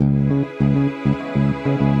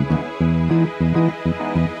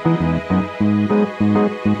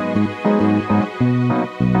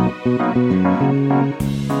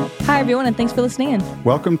and thanks for listening in.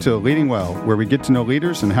 Welcome to Leading Well, where we get to know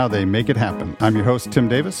leaders and how they make it happen. I'm your host, Tim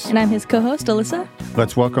Davis. And I'm his co-host, Alyssa.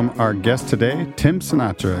 Let's welcome our guest today, Tim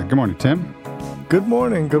Sinatra. Good morning, Tim. Good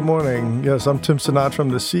morning. Good morning. Yes, I'm Tim Sinatra. I'm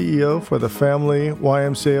the CEO for the Family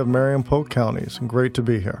YMCA of Marion Polk Counties. Great to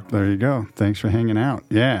be here. There you go. Thanks for hanging out.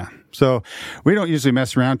 Yeah. So we don't usually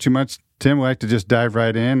mess around too much, Tim. We like to just dive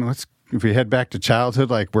right in. If we head back to childhood,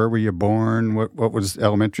 like where were you born? What was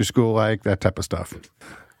elementary school like? That type of stuff.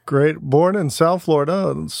 Great. Born in South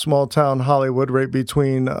Florida, small town Hollywood, right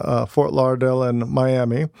between Fort Lauderdale and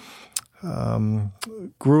Miami.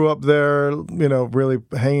 Grew up there, really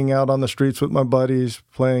hanging out on the streets with my buddies,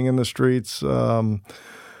 playing in the streets.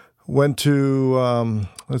 Went to,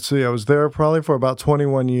 I was there probably for about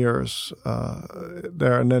 21 years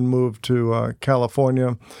there, and then moved to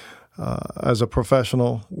California as a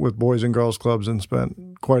professional with Boys and Girls Clubs, and spent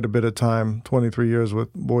quite a bit of time, 23 years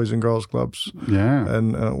with Boys and Girls Clubs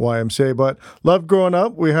and YMCA. But loved growing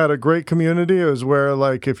up. We had a great community. It was where,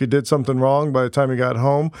 if you did something wrong, by the time you got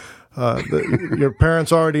home, your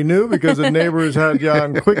parents already knew because the neighbors had you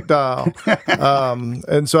on quick dial.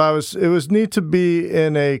 And so it was neat to be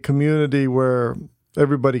in a community where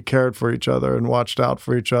everybody cared for each other and watched out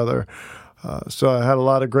for each other. So I had a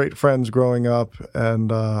lot of great friends growing up,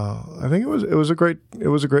 and I think it was a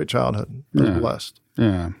great childhood. I was blessed.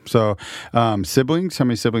 Yeah. So siblings, how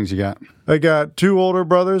many siblings you got? I got two older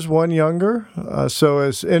brothers, one younger. So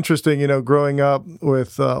it's interesting, growing up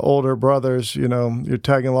with older brothers, you're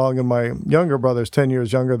tagging along, and my younger brother's 10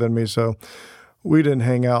 years younger than me, so we didn't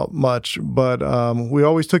hang out much, but we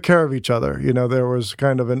always took care of each other. There was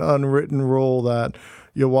kind of an unwritten rule that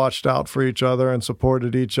you watched out for each other and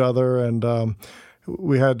supported each other, and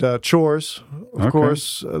we had chores, of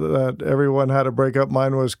course, that everyone had to break up.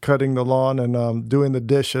 Mine was cutting the lawn and doing the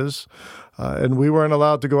dishes, and we weren't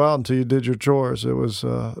allowed to go out until you did your chores. It was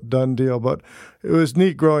a done deal, but it was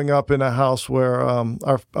neat growing up in a house where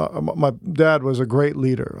my dad was a great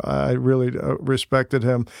leader. I really respected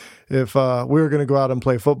him. If we were going to go out and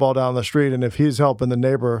play football down the street, and if he's helping the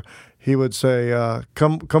neighbor, he would say,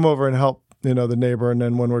 come over and help the neighbor, and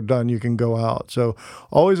then when we're done, you can go out. So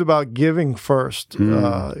always about giving first,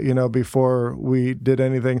 before we did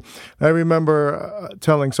anything. I remember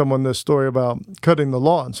telling someone this story about cutting the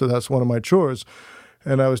lawn. So that's one of my chores.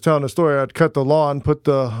 And I was telling a story. I'd cut the lawn, put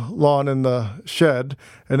the lawn in the shed,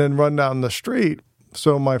 and then run down the street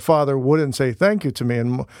so my father wouldn't say thank you to me.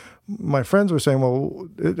 And my friends were saying, well,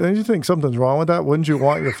 don't you think something's wrong with that? Wouldn't you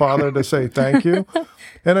want your father to say thank you?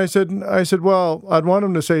 And I said, well, I'd want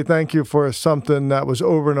him to say thank you for something that was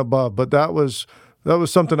over and above, but that was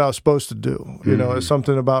something I was supposed to do. It's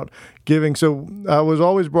something about giving. So I was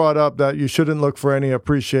always brought up that you shouldn't look for any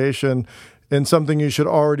appreciation in something you should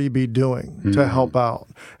already be doing to help out.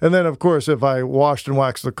 And then, of course, if I washed and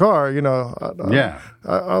waxed the car,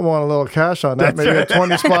 I want a little cash on that, maybe a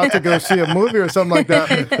 20 spot to go see a movie or something like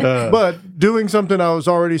that. But doing something I was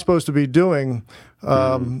already supposed to be doing,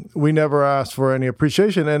 we never asked for any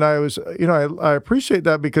appreciation. And I was, I appreciate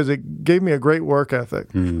that because it gave me a great work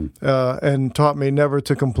ethic and taught me never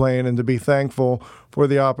to complain and to be thankful for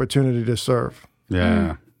the opportunity to serve.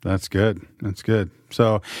 Yeah. That's good. That's good.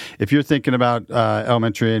 So if you're thinking about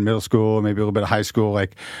elementary and middle school, maybe a little bit of high school,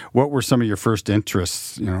 what were some of your first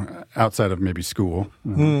interests, outside of maybe school?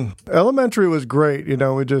 Elementary was great.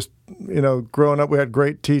 We just, growing up, we had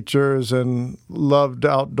great teachers and loved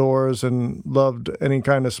outdoors and loved any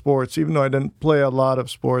kind of sports, even though I didn't play a lot of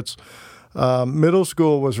sports. Middle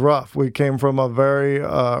school was rough. We came from a very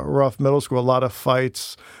rough middle school, a lot of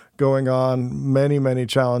fights going on, many, many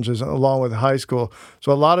challenges, along with high school.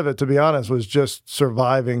 So a lot of it, to be honest, was just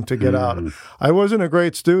surviving to get out. I wasn't a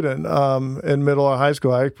great student in middle or high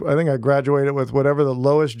school. I think I graduated with whatever the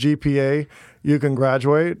lowest GPA you can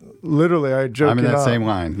graduate. Literally, I joke. I'm in that same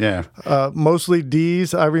line, yeah. Mostly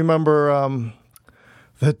D's. I remember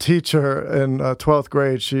the teacher in 12th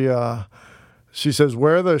grade, she says,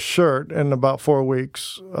 wear the shirt in about 4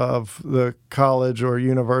 weeks of the college or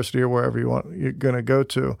university or wherever you're going to go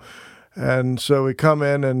to. And so we come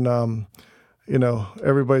in and,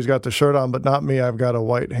 everybody's got the shirt on, but not me. I've got a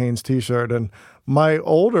white Hanes T-shirt. And my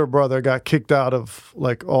older brother got kicked out of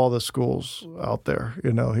all the schools out there.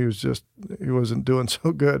 He wasn't doing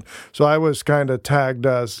so good. So I was kind of tagged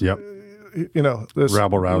as, this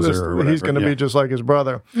rabble-rouser or whatever. He's going to be just like his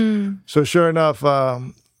brother. So sure enough,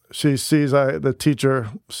 she sees the teacher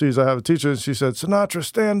sees I have a teacher, and she said, Sinatra,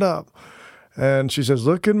 stand up. And she says,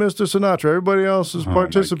 look at Mr. Sinatra. Everybody else is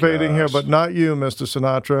participating here, but not you, Mr.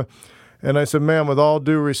 Sinatra. And I said, ma'am, with all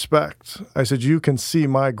due respect, I said, you can see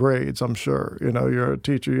my grades, I'm sure. You're a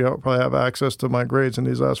teacher. You probably have access to my grades in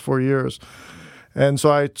these last 4 years. And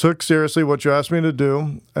so I took seriously what you asked me to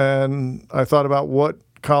do, and I thought about what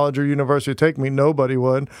college or university to take me. Nobody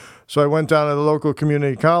would. So I went down to the local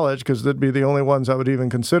community college because they'd be the only ones that would even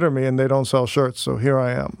consider me, and they don't sell shirts. So here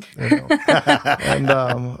I am. And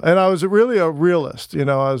I was really a realist. I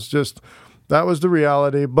was just, that was the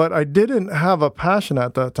reality. But I didn't have a passion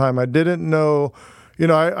at that time. I didn't know,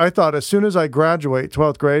 I thought as soon as I graduate,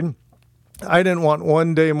 12th grade, I didn't want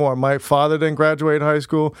one day more. My father didn't graduate high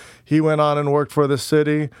school. He went on and worked for the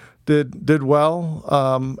city. Did well,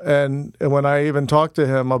 and when I even talked to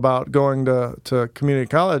him about going to community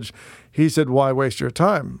college, he said, "Why waste your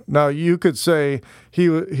time?" Now you could say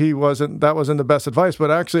he wasn't the best advice, but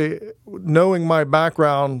actually knowing my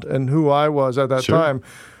background and who I was at that time,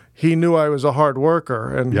 he knew I was a hard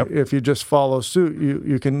worker, and if you just follow suit,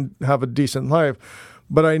 you can have a decent life.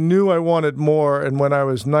 But I knew I wanted more, and when I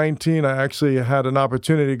was 19, I actually had an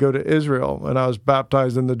opportunity to go to Israel, and I was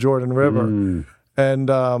baptized in the Jordan River. And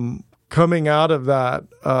coming out of that,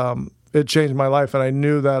 it changed my life, and I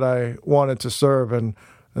knew that I wanted to serve, and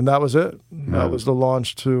that was it. That was the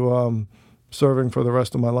launch to serving for the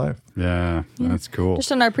rest of my life. Yeah, that's cool.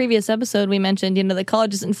 Just on our previous episode, we mentioned, that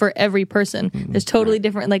college isn't for every person. There's totally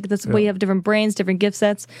different, we have different brains, different gift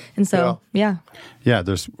sets. And so, Yeah,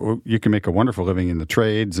 you can make a wonderful living in the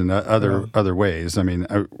trades and other ways. I mean,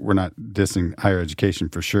 we're not dissing higher education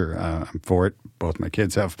for sure. I'm for it. Both my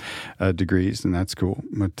kids have degrees, and that's cool.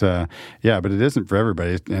 But but it isn't for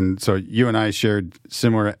everybody. And so you and I shared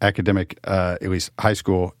similar academic, at least high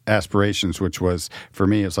school aspirations, which was, for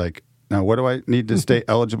me, it's like, now, what do I need to stay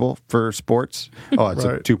eligible for sports? Oh, it's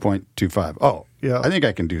a 2.25. Oh, I think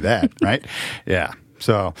I can do that, right? Yeah.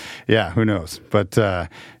 So, who knows? But, I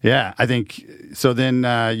think, so then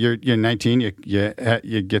you're 19, you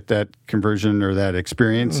get that conversion or that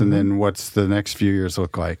experience, and then what's the next few years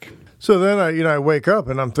look like? So then I wake up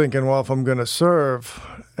and I'm thinking, well, if I'm going to serve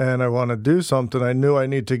and I want to do something, I knew I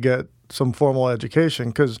need to get some formal education,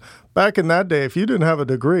 because back in that day, if you didn't have a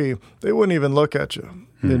degree, they wouldn't even look at you,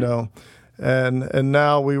 And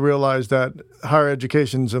now we realize that higher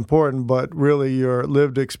education is important, but really your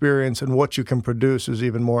lived experience and what you can produce is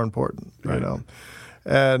even more important,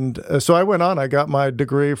 And so I went on. I got my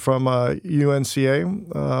degree from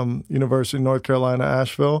UNCA, University of North Carolina,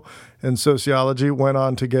 Asheville, in sociology. Went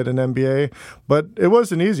on to get an MBA, but it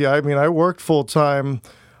wasn't easy. I mean, I worked full time.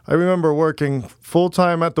 I remember working full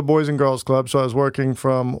time at the Boys and Girls Club, so I was working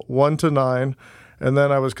from 1 to 9. And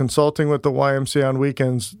then I was consulting with the YMCA on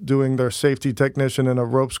weekends, doing their safety technician and a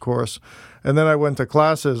ropes course. And then I went to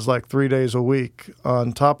classes like 3 days a week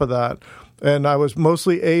on top of that. And I was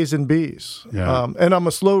mostly A's and B's. Yeah. And I'm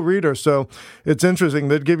a slow reader, so it's interesting.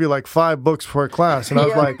 They'd give you like 5 books for a class. And I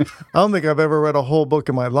was like, I don't think I've ever read a whole book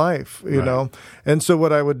in my life, you know? And so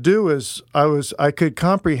what I would do is I could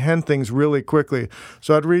comprehend things really quickly.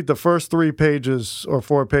 So I'd read the first 3 pages or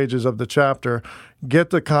 4 pages of the chapter,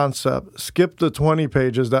 get the concept, skip the 20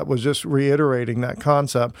 pages that was just reiterating that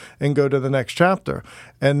concept, and go to the next chapter.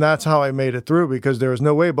 And that's how I made it through, because there was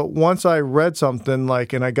no way. But once I read something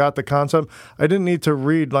and I got the concept, I didn't need to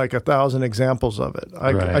read like 1,000 examples of it.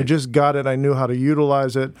 I just got it. I knew how to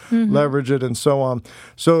utilize it, leverage it, and so on.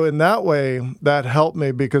 So in that way, that helped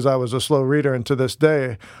me, because I was a slow reader. And to this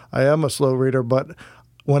day, I am a slow reader. But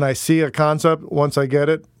when I see a concept, once I get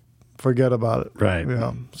it, forget about it. Right.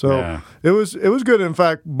 Yeah. So it was good. In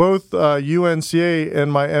fact, both UNCA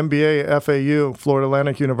and my MBA, FAU, Florida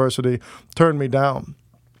Atlantic University, turned me down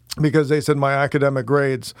because they said my academic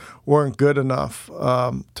grades weren't good enough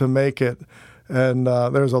to make it. And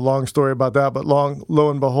there's a long story about that. But lo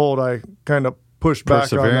and behold, I kind of pushed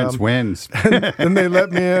back on them. Perseverance wins. and they let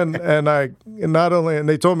me in, and and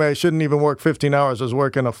they told me I shouldn't even work 15 hours. I was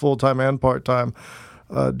working a full-time and part-time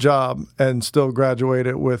job, and still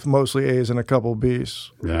graduated with mostly A's and a couple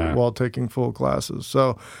B's while taking full classes.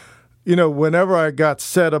 So, whenever I got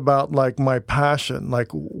set about like my passion, like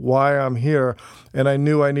why I'm here, and I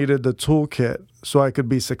knew I needed the toolkit so I could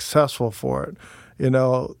be successful for it,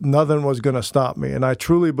 nothing was going to stop me. And I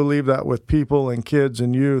truly believe that with people and kids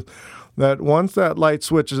and youth, that once that light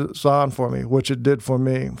switches on for me, which it did for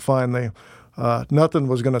me finally, nothing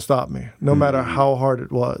was going to stop me, no matter how hard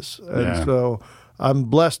it was. And so I'm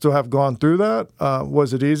blessed to have gone through that.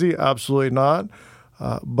 Was it easy? Absolutely not.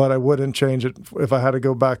 But I wouldn't change it. If I had to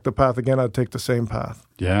go back the path again, I'd take the same path.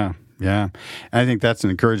 Yeah. And I think that's an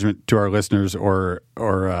encouragement to our listeners or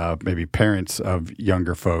maybe parents of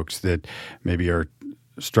younger folks that maybe are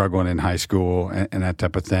struggling in high school and that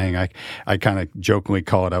type of thing. I kind of jokingly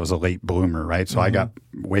call it I was a late bloomer, right? So I got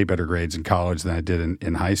way better grades in college than I did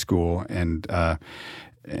in high school.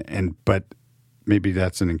 But maybe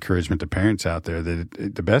that's an encouragement to parents out there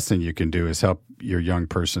that the best thing you can do is help your young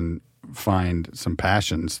person find some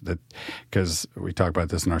passions because we talk about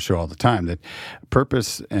this in our show all the time, that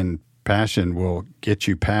purpose and passion will get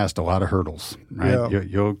you past a lot of hurdles, right?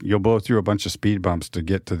 Yeah. You'll blow through a bunch of speed bumps to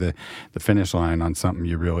get to the finish line on something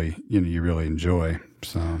you really enjoy.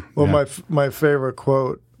 So, well, my favorite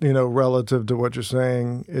quote, relative to what you're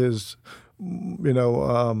saying is,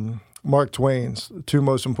 Mark Twain's two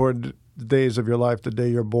most important days of your life: the day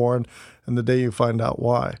you're born and the day you find out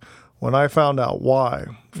why. When I found out why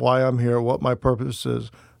I'm here, what my purpose is,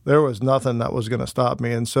 there was nothing that was going to stop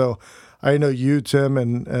me. And so I know you, Tim,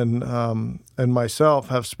 and myself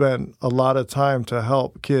have spent a lot of time to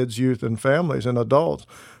help kids, youth, and families and adults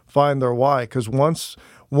find their why. Because once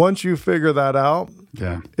you figure that out,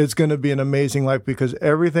 it's going to be an amazing life, because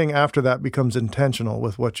everything after that becomes intentional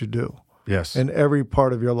with what you do. Yes. In every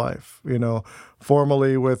part of your life,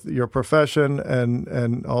 formally with your profession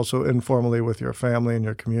and also informally with your family and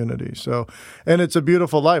your community. So, and it's a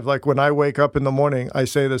beautiful life. Like when I wake up in the morning, I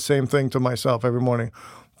say the same thing to myself every morning.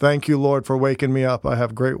 Thank you, Lord, for waking me up. I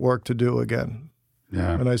have great work to do again.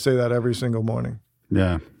 Yeah. And I say that every single morning.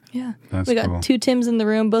 Yeah. Yeah. That's we got cool. two Tims in the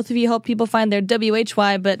room. Both of you help people find their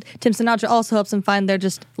WHY, but Tim Sinatra also helps them find their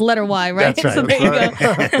just letter Y, right? That's right. So there you go.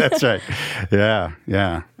 That's right. Yeah.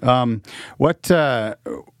 Yeah.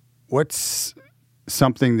 What's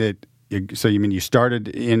something that you started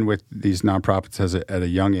in with these nonprofits at a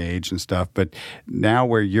young age and stuff, but now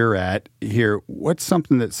where you're at here, what's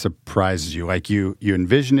something that surprises you? Like you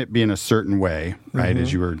envision it being a certain way, right,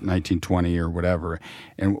 as you were 19, 20 or whatever,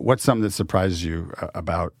 and what's something that surprises you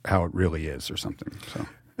about how it really is or something? So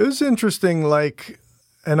it was interesting,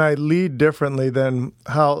 and I lead differently than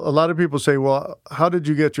how a lot of people say, well, how did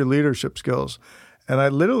you get your leadership skills? And I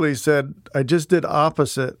literally said, I just did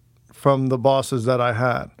opposite from the bosses that I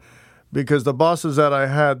had. Because the bosses that I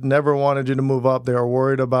had never wanted you to move up. They were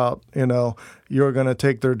worried about, you're going to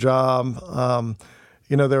take their job.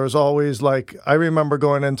 There was always I remember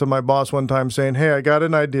going into my boss one time saying, hey, I got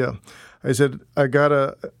an idea. I said, I got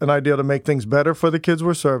an idea to make things better for the kids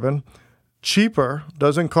we're serving, cheaper,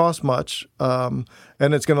 doesn't cost much, and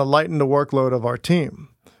it's going to lighten the workload of our team.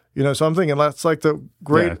 So I'm thinking that's like the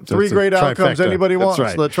three great outcomes anybody wants,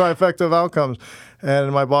 right. The trifecta of outcomes.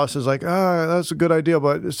 And my boss is like, that's a good idea,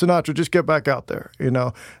 but Sinatra, just get back out there, And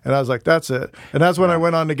I was like, that's it. And that's when I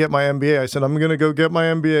went on to get my MBA. I said, I'm going to go get my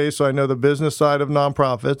MBA so I know the business side of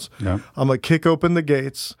nonprofits. Yeah. I'm going to kick open the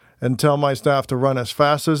gates and tell my staff to run as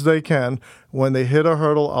fast as they can. When they hit a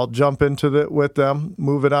hurdle, I'll jump into it with them,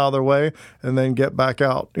 move it out of their way, and then get back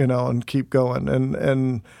out, and keep going.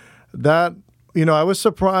 And that, I was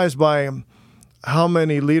surprised by how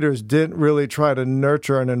many leaders didn't really try to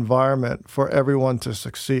nurture an environment for everyone to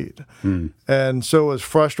succeed. And so it was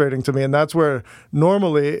frustrating to me. And that's where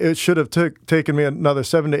normally it should have taken me another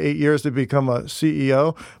 7 to 8 years to become a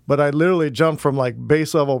CEO. But I literally jumped from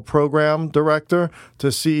base level program director to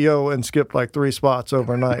CEO and skipped 3 spots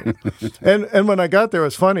overnight. and when I got there, it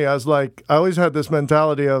was funny. I was I always had this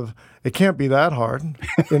mentality of, it can't be that hard,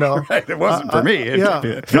 Right. It wasn't for me.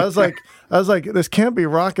 I was like, this can't be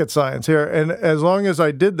rocket science here. And as long as I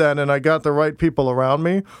did that and I got the right people around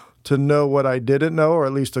me to know what I didn't know, or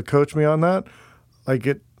at least to coach me on that,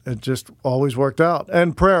 it just always worked out.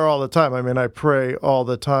 And prayer all the time. I mean, I pray all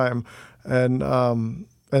the time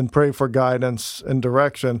and pray for guidance and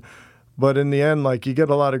direction. But in the end, you get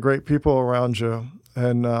a lot of great people around you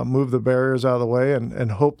and move the barriers out of the way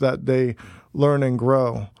and hope that they learn and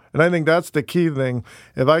grow. And I think that's the key thing.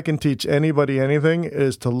 If I can teach anybody anything,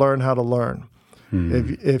 is to learn how to learn.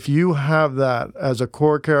 If you have that as a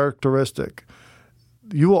core characteristic,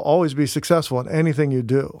 you will always be successful in anything you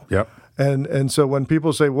do. Yep. And so when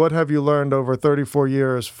people say, what have you learned over 34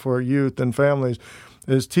 years for youth and families,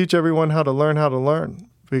 is teach everyone how to learn.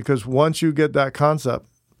 Because once you get that concept,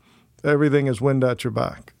 everything is wind at your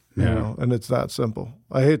back. Yeah. And it's that simple.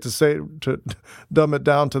 I hate to dumb it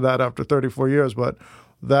down to that after 34 years, but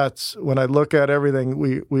that's when I look at everything,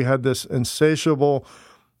 we had this insatiable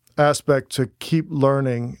aspect to keep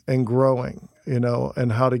learning and growing,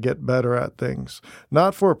 and how to get better at things.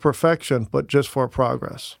 Not for perfection, but just for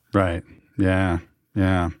progress. Right. Yeah.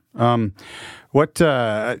 Yeah. What's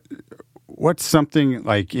something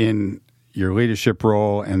in your leadership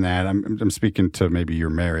role and that I'm speaking to maybe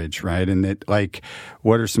your marriage, right? And that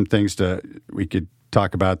what are some things we could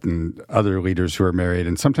talk about than other leaders who are married?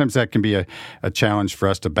 And sometimes that can be a challenge for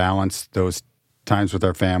us to balance those times with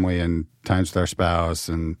our family and times with our spouse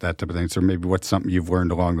and that type of thing. So maybe what's something you've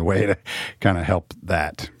learned along the way to kind of help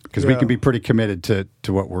that? Because we can be pretty committed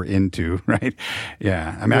to what we're into, right?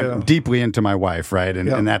 Yeah. I mean, I'm deeply into my wife, right?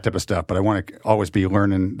 And that type of stuff. But I want to always be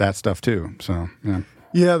learning that stuff too. So, yeah.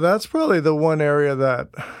 Yeah, that's probably the one area that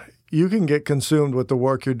you can get consumed with the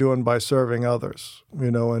work you're doing by serving others,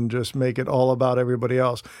 and just make it all about everybody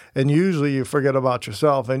else. And usually you forget about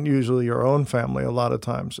yourself and usually your own family a lot of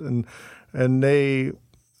times. And they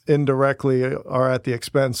indirectly are at the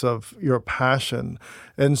expense of your passion.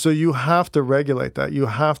 And so you have to regulate that. You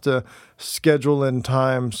have to schedule in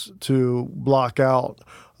times to block out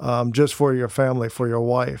just for your family, for your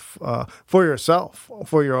wife, for yourself,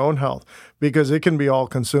 for your own health, because it can be all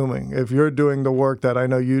consuming. If you're doing the work that I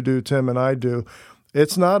know you do, Tim, and I do,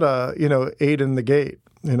 it's not 8 in the gate.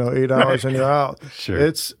 8 hours and you're out. Sure.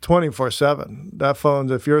 It's 24/7. That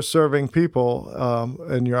phone's, if you're serving people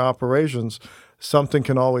in your operations, something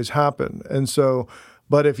can always happen. And so,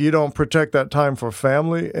 but if you don't protect that time for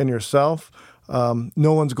family and yourself,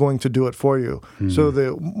 no one's going to do it for you. So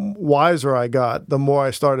the wiser I got, the more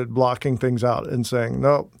I started blocking things out and saying,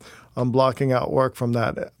 no, I'm blocking out work from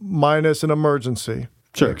that. Minus an emergency,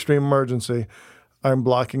 extreme emergency, I'm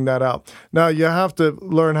blocking that out. Now, you have to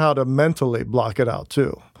learn how to mentally block it out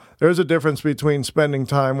too. There's a difference between spending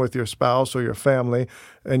time with your spouse or your family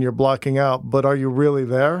and you're blocking out, but are you really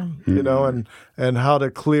there? And how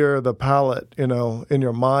to clear the palette, in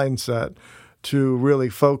your mindset to really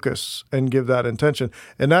focus and give that intention.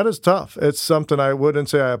 And that is tough. It's something I wouldn't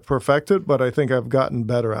say I have perfected, but I think I've gotten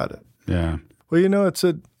better at it. Yeah. Well,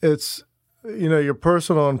 it's your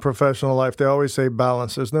personal and professional life, they always say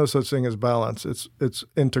balance. There's no such thing as balance. It's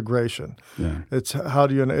integration. Yeah. It's how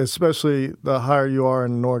do you, especially the higher you are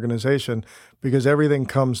in an organization, because everything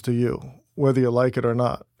comes to you, whether you like it or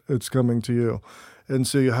not, it's coming to you. And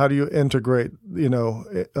so how do you integrate,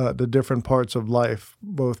 the different parts of life,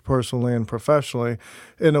 both personally and professionally,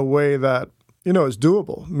 in a way that, is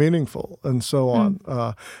doable, meaningful, and so on.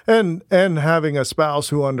 And having a spouse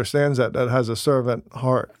who understands that has a servant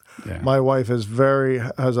heart. Yeah. My wife has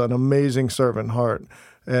an amazing servant heart,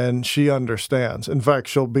 and she understands. In fact,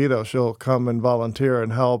 she'll come and volunteer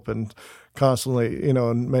and help and constantly,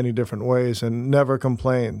 in many different ways, and never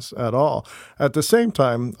complains at all. At the same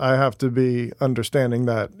time, I have to be understanding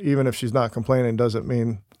that even if she's not complaining doesn't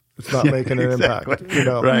mean it's not making an impact,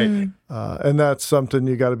 Right. And that's something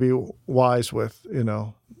you got to be wise with, in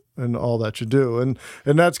all that you do. And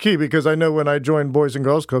that's key, because I know when I joined Boys and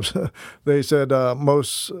Girls Clubs, they said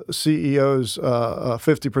most CEOs,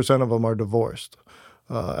 50% of them are divorced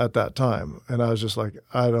at that time. And I was just like,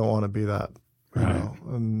 I don't want to be that.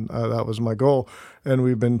 And that was my goal. And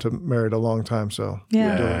we've been married a long time, so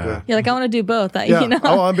we're doing good. Yeah, I want to do both. I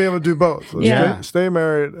want to be able to do both. Stay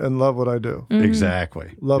married and love what I do.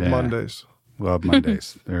 Exactly. Love Mondays. Love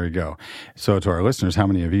Mondays. There you go. So to our listeners, how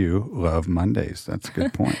many of you love Mondays? That's a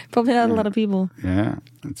good point. Probably not a lot of people. Yeah,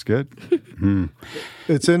 that's good.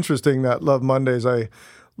 It's interesting that Love Mondays.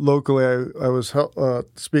 Locally, I was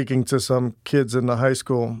speaking to some kids in the high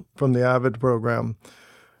school from the AVID program,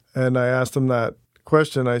 and I asked them that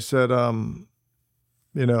question. I said, how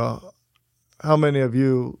many of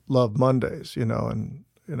you love Mondays? And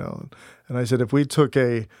I said, if we took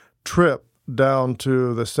a trip down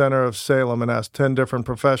to the center of Salem and asked 10 different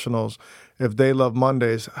professionals if they love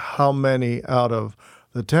Mondays, how many out of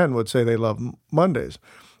the 10 would say they love Mondays?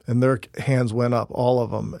 And their hands went up, all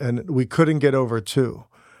of them, and we couldn't get over 2.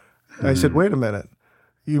 I said, wait a minute.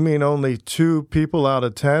 You mean only 2 people out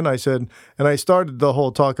of 10? I said, and I started the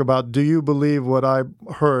whole talk about, do you believe what I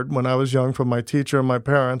heard when I was young from my teacher and my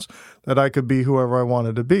parents, that I could be whoever I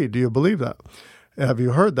wanted to be? Do you believe that? Have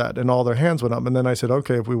you heard that? And all their hands went up. And then I said,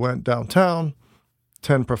 okay, if we went downtown,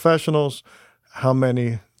 10 professionals, how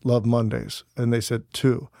many love Mondays? And they said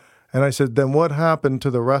 2. And I said, then what happened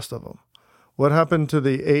to the rest of them? What happened to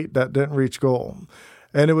the 8 that didn't reach goal?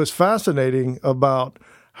 And it was fascinating about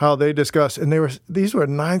how they discussed, and these were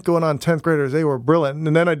 9th going on 10th graders. They were brilliant.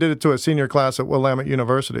 And then I did it to a senior class at Willamette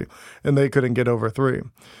University, and they couldn't get over 3.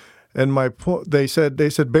 And my point, they said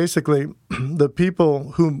basically the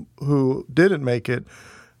people who didn't make it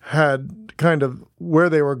had kind of where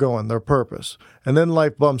they were going, their purpose. And then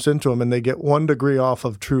life bumps into them, and they get 1 degree off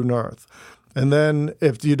of true north. And then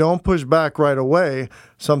if you don't push back right away,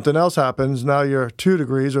 something else happens. Now you're 2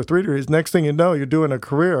 degrees or 3 degrees. Next thing you know, you're doing a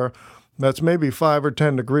career that's maybe 5 or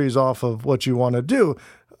 10 degrees off of what you want to do.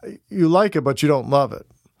 You like it, but you don't love it.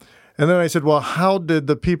 And then I said, well, how did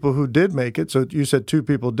the people who did make it, so you said 2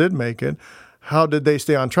 people did make it, how did they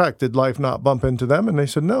stay on track? Did life not bump into them? And they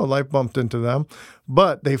said, no, life bumped into them,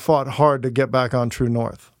 but they fought hard to get back on true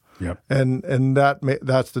north. Yep. And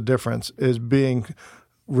that's the difference, is being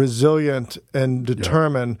resilient and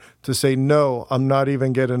determined to say, no, I'm not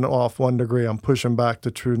even getting off 1 degree. I'm pushing back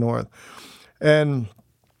to true north. And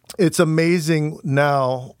it's amazing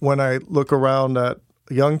now when I look around at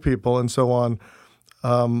young people and so on.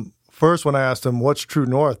 First, when I ask them, what's true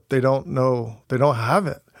north? They don't know. They don't have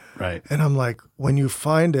it. Right. And I'm like, when you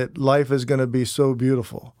find it, life is going to be so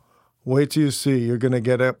beautiful. Wait till you see. You're going to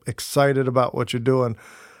get excited about what you're doing.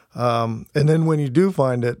 And then when you do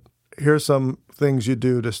find it, here's some things you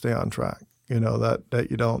do to stay on track, that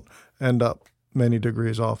you don't end up many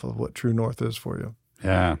degrees off of what true north is for you.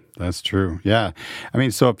 Yeah, that's true. Yeah. I mean,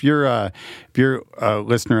 so if you're a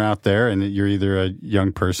listener out there and you're either a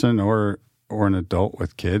young person or an adult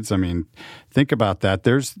with kids, I mean, think about that.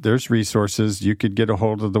 There's resources. You could get a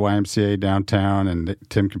hold of the YMCA downtown, and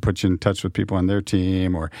Tim can put you in touch with people on their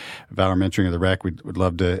team, or Valor Mentoring of the Rec. We'd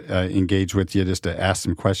love to engage with you just to ask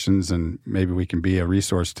some questions, and maybe we can be a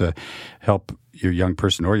resource to help your young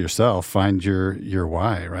person or yourself find your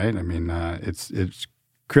why, right? I mean, it's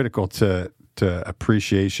critical to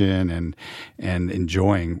appreciation and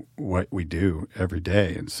enjoying what we do every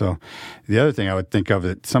day. And so the other thing I would think of,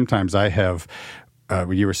 that sometimes I have,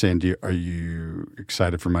 when you were saying, are you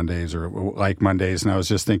excited for Mondays or like Mondays? And I was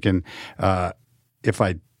just thinking, if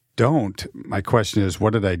I don't, my question is,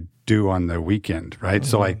 what did I do on the weekend, right? Mm-hmm.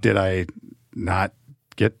 So like, did I not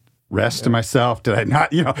get rest to myself? Did I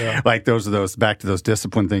not, like those back to those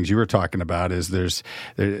discipline things you were talking about, is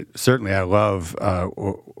certainly I love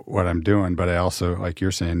what I'm doing, but I also, like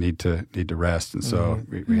you're saying, need to rest. And so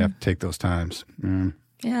we have to take those times.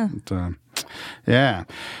 Yeah. But, yeah.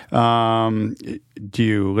 Do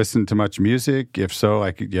you listen to much music? If so,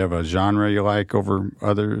 like, do you have a genre you like over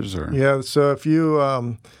others? Or? Yeah. So if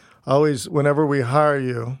you always, whenever we hire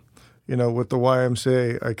you, with the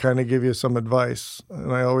YMCA, I kind of give you some advice.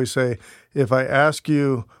 And I always say, if I ask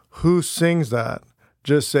you who sings that,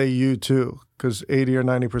 just say U2, because 80 or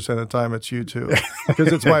 90% of the time it's U2,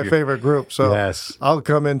 because it's my favorite group. So yes. I'll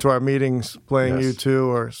come into our meetings playing U2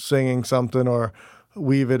 or singing something, or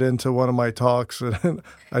weave it into one of my talks. And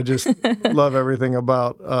I just love everything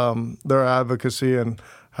about their advocacy and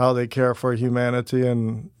how they care for humanity,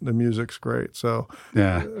 and the music's great. So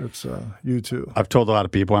yeah, it's U2. I've told a lot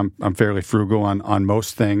of people I'm fairly frugal on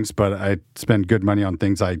most things, but I spend good money on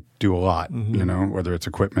things I do a lot, whether it's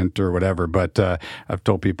equipment or whatever. But I've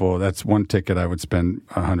told people that's one ticket I would spend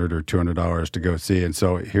 $100 or $200 to go see. And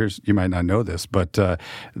so you might not know this, but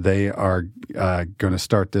they are going to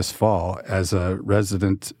start this fall as a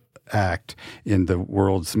resident act in the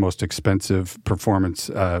world's most expensive performance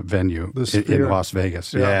venue in Las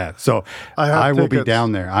Vegas. Yeah. So I will be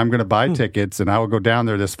down there. I'm going to buy tickets, and I will go down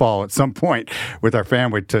there this fall at some point with our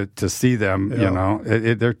family to see them.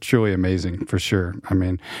 They're truly amazing, for sure. I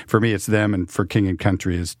mean, for me, it's them, and for King and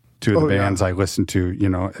Country is two of the bands I listen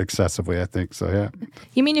to, excessively, I think. So, yeah.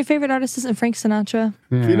 You mean your favorite artist isn't Frank Sinatra?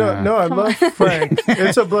 Yeah. No, I love Frank.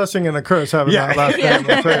 It's a blessing and a curse having that last name,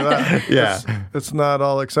 I'll tell you that. Yeah. It's not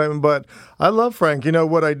all excitement, but I love Frank.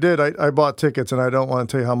 What I did, I bought tickets, and I don't want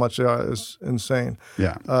to tell you how much they are. It's insane.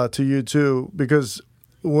 Yeah. To U2, because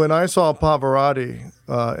when I saw Pavarotti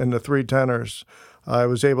in the Three Tenors, I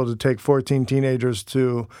was able to take 14 teenagers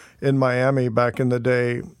in Miami back in the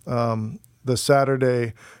day, the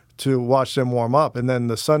Saturday, to watch them warm up. And then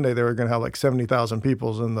the Sunday, they were going to have like 70,000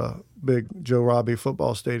 people in the big Joe Robbie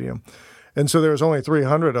football stadium. And so there was only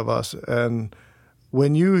 300 of us. And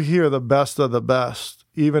when you hear the best of the best,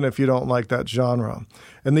 even if you don't like that genre,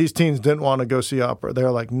 and these teens didn't want to go see opera,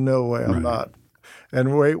 they're like, no way, I'm not.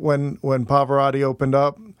 And when Pavarotti opened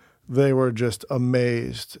up, they were just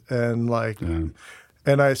amazed. And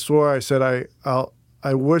and I swore, I said,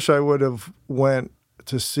 I wish I would have went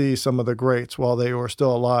to see some of the greats while they were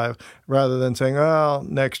still alive, rather than saying, oh,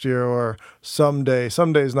 next year or someday.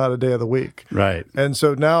 Someday is not a day of the week. Right. And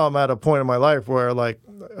so now I'm at a point in my life where, like,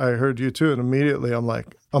 I heard U2, and immediately I'm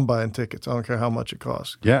like, I'm buying tickets. I don't care how much it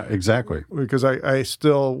costs. Yeah, exactly. Because I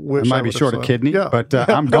still wish I might be short a kidney, but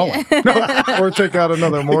I'm going. Or take out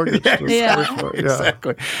another mortgage.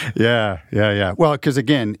 Exactly. Yeah. Well, because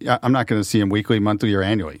again, I'm not going to see him weekly, monthly, or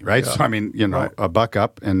annually, right? Yeah. So I mean, a buck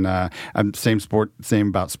up, and I'm same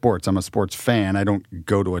about sports. I'm a sports fan. I don't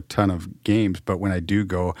go to a ton of games, but when I do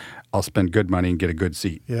go, I'll spend good money and get a good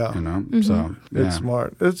seat. Yeah. So it's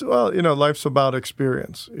smart. It's life's about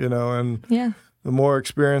experience. And the more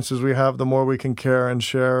experiences we have, the more we can care and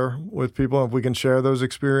share with people. If we can share those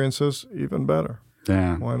experiences, even better.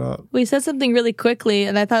 Yeah. Why not? We said something really quickly,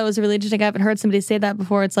 and I thought it was really interesting. I haven't heard somebody say that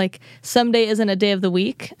before. It's like someday isn't a day of the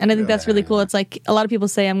week. And I think that's really cool. It's like a lot of people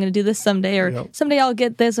say, I'm going to do this someday, or someday I'll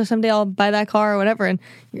get this, or someday I'll buy that car, or whatever. And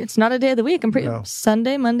it's not a day of the week. I'm pretty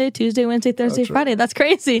Sunday, Monday, Tuesday, Wednesday, Thursday, Friday. That's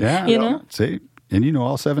crazy. Yeah. You know? See? And you know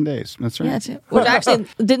all 7 days. That's right. Yeah, which I actually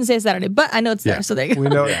didn't say Saturday, but I know it's there. So there you go. We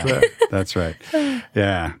know it's there. That's right.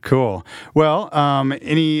 Yeah, cool. Well,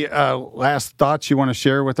 any last thoughts you want to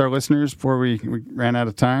share with our listeners before we ran out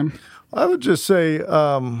of time? I would just say,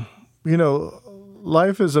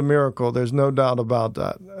 life is a miracle. There's no doubt about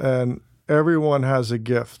that. And everyone has a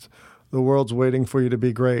gift. The world's waiting for you to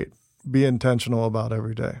be great. Be intentional about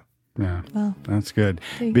every day. Yeah, that's good.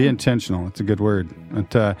 Be intentional. It's a good word.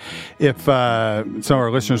 But if some of our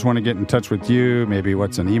listeners want to get in touch with you, maybe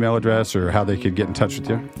what's an email address or how they could get in touch with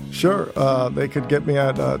you? Sure. They could get me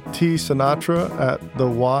at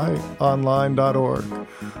tsinatra@theyonline.org.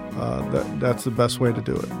 That's the best way to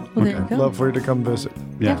do it. Well, there you go. Love for you to come visit.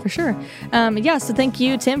 Yeah, for sure. So thank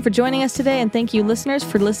you, Tim, for joining us today, and thank you, listeners,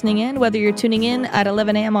 for listening in. Whether you're tuning in at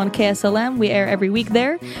 11 a.m. on KSLM, we air every week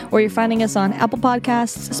there, or you're finding us on Apple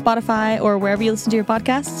Podcasts, Spotify, or wherever you listen to your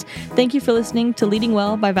podcasts. Thank you for listening to Leading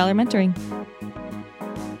Well by Valor Mentoring.